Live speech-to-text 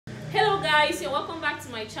guys, you're welcome back to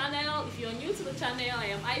my channel. If you're new to the channel, I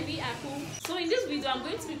am Ivy Apple. So in this video I'm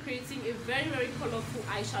going to be creating a very colorful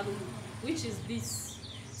eyeshadow look, which is this.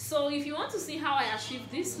 So if you want to see how I achieve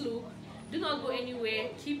this look, do not go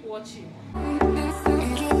anywhere, keep watching.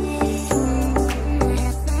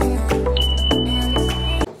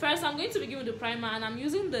 First I'm going to begin with the primer, and I'm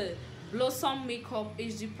using the Blossom Makeup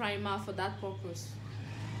HD primer for that purpose.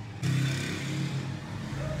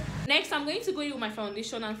 Next, I'm going to go in with my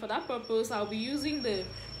foundation, and for that purpose, I'll be using the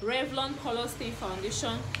Revlon Color Stay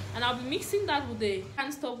Foundation, and I'll be mixing that with the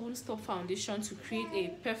Can't Stop Won't Stop foundation to create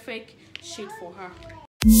a perfect shade for her.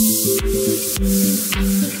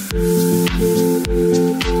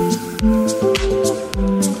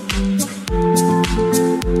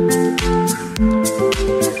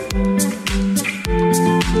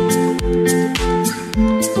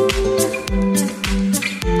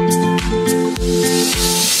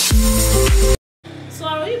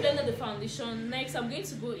 Next, I'm going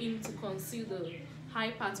to go in to conceal the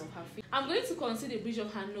high part of her face. I'm going to conceal the bridge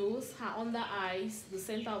of her nose, her under eyes, the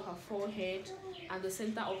center of her forehead, and the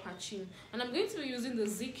center of her chin. And I'm going to be using the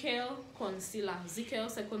Zickel concealer, Zickel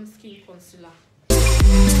Second Skin Concealer.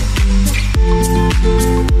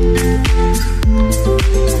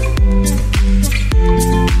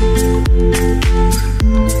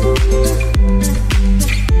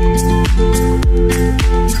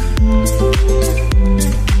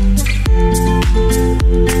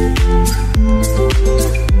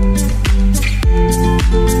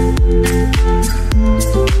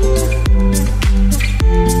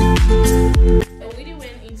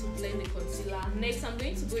 Next, I'm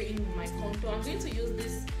going to go in with my contour. I'm going to use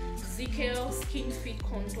this Zickel Skin Fit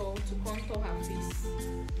Contour to contour her face.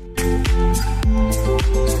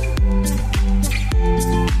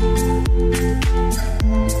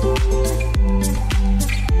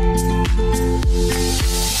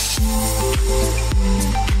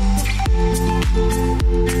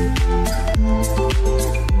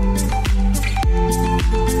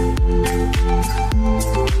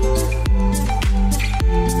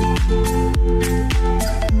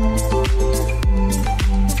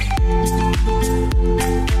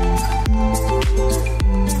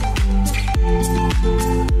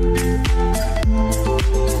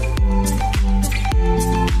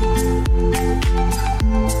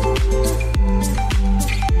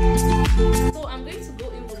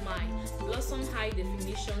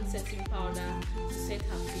 Setting powder to set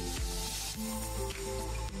her face.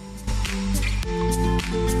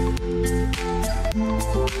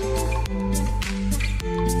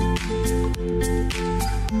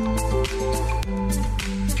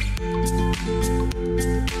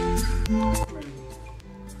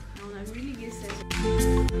 Now I really get set.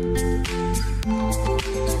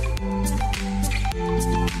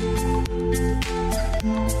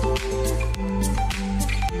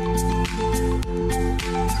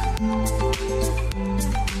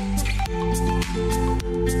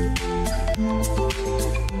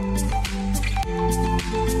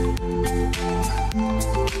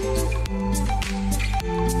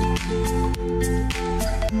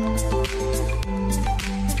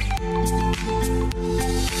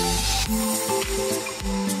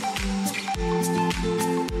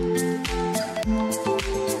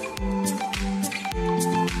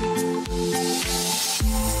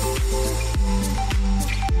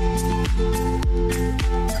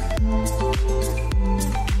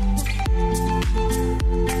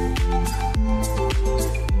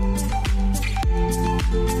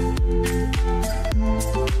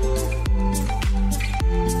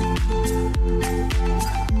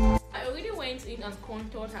 And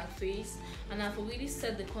contoured her face, and I've already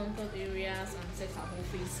set the contour areas and set her whole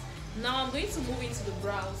face. Now I'm going to move into the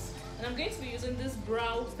brows, and I'm going to be using this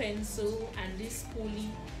brow pencil and this spoolie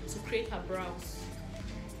to create her brows.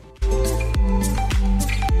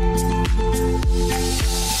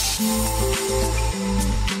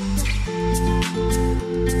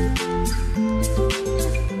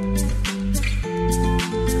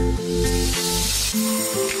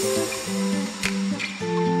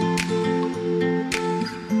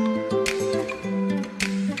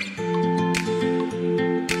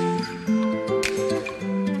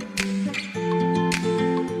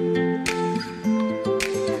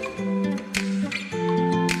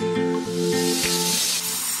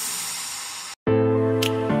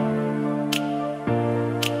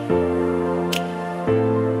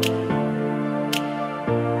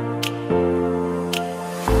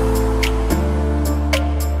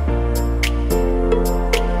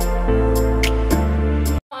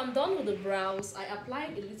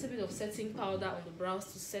 of setting powder on the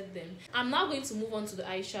brows to set them. I'm now going to move on to the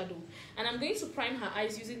eyeshadow, and I'm going to prime her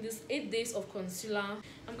eyes using this 8 days of concealer.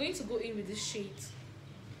 I'm going to go in with this shade.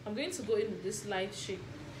 I'm going to go in with this light shade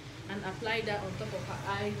and apply that on top of her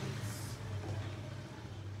eyelids.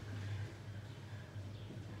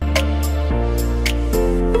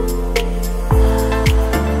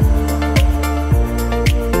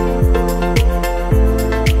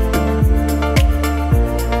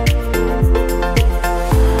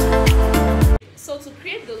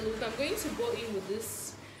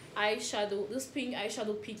 Eyeshadow, this pink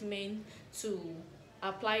eyeshadow pigment, to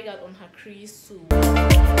apply that on her crease too.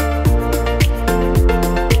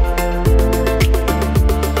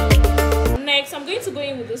 Next, I'm going to go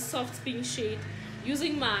in with this soft pink shade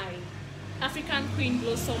using my African Queen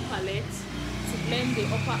Blossom palette to blend the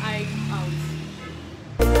upper eye out.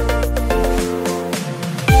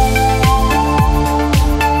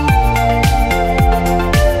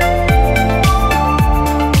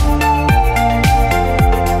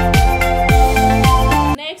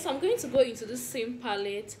 Into the same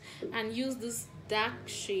palette and use this dark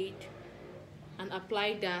shade and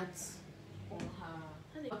apply that on her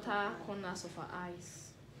outer corners of her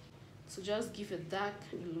eyes to just give a dark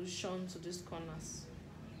illusion to these corners.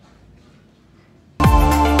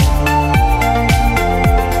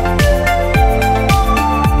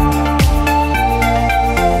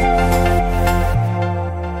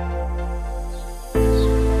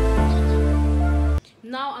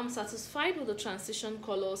 Now I'm satisfied with the transition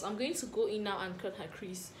colors. I'm going to go in now and cut her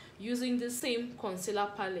crease using the same concealer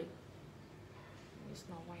palette. It's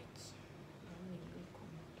not white.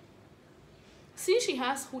 Since she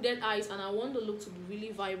has hooded eyes and I want the look to be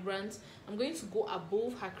really vibrant, I'm going to go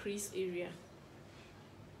above her crease area.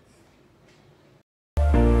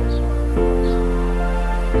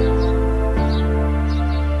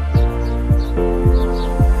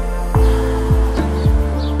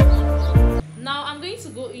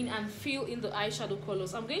 And fill in the eyeshadow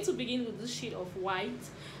colors. I'm going to begin with this shade of white,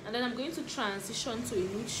 and then I'm going to transition to a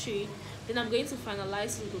nude shade, then I'm going to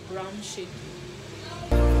finalize with the brown shade.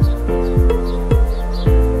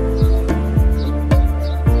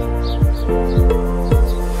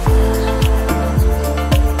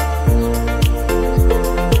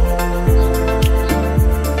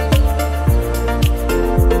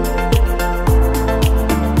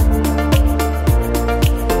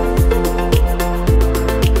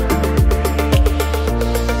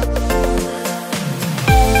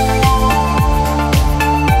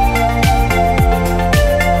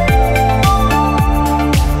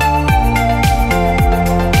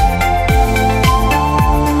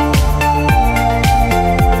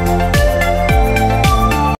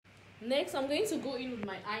 Next, I'm going to go in with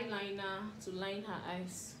my eyeliner to line her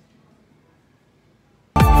eyes.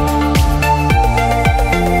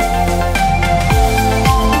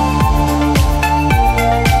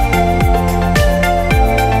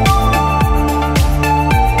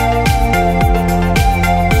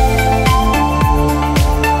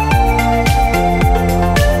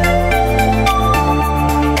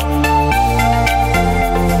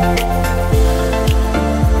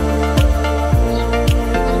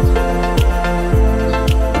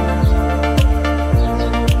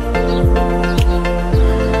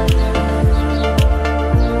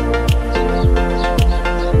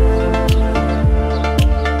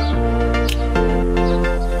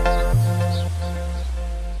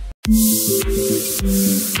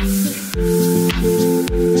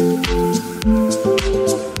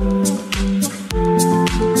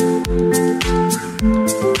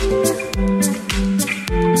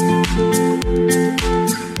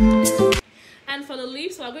 And for the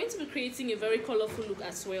lips, we are going to be creating a very colorful look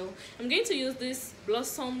as well. I'm going to use this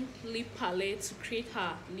Blossom lip palette to create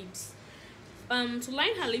her lips. To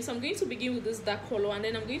line her lips, I'm going to begin with this dark color, and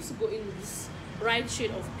then I'm going to go in with this bright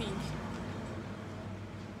shade of pink.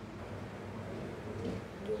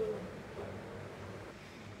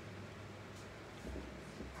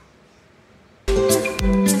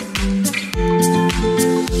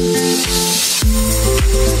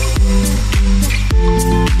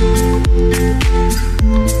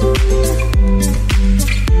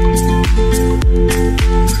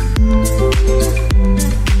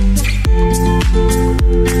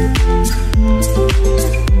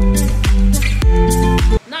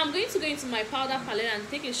 And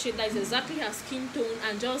take a shade that is exactly her skin tone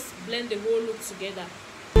and just blend the whole look together.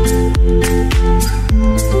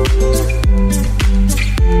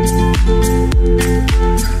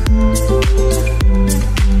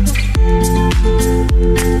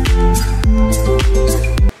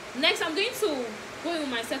 Next, I'm going to go in with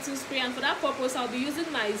my setting spray, and for that purpose I'll be using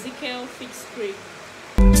my Ezekiel Fix spray.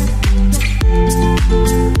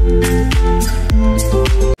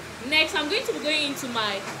 Next, I'm going to be going into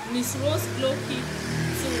my Miss Rose Glow Kit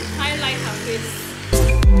to highlight her face.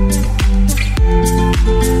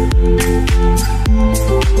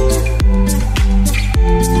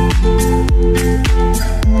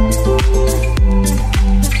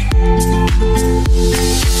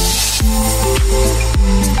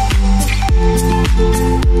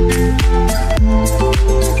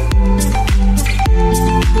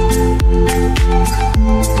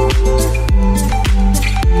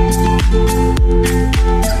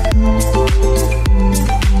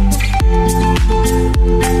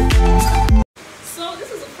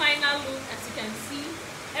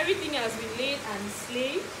 Everything has been laid and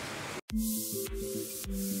slayed.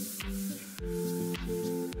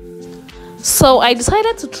 So I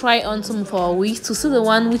decided to try on some of our wigs to see the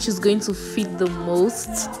one which is going to fit the most.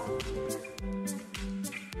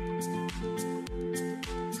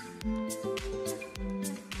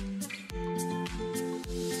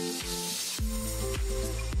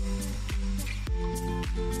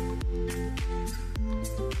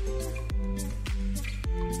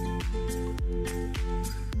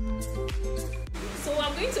 So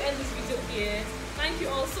I'm going to end this video here. Thank you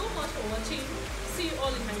all so much for watching. See you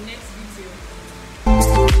all in my next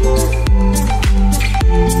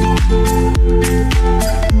video.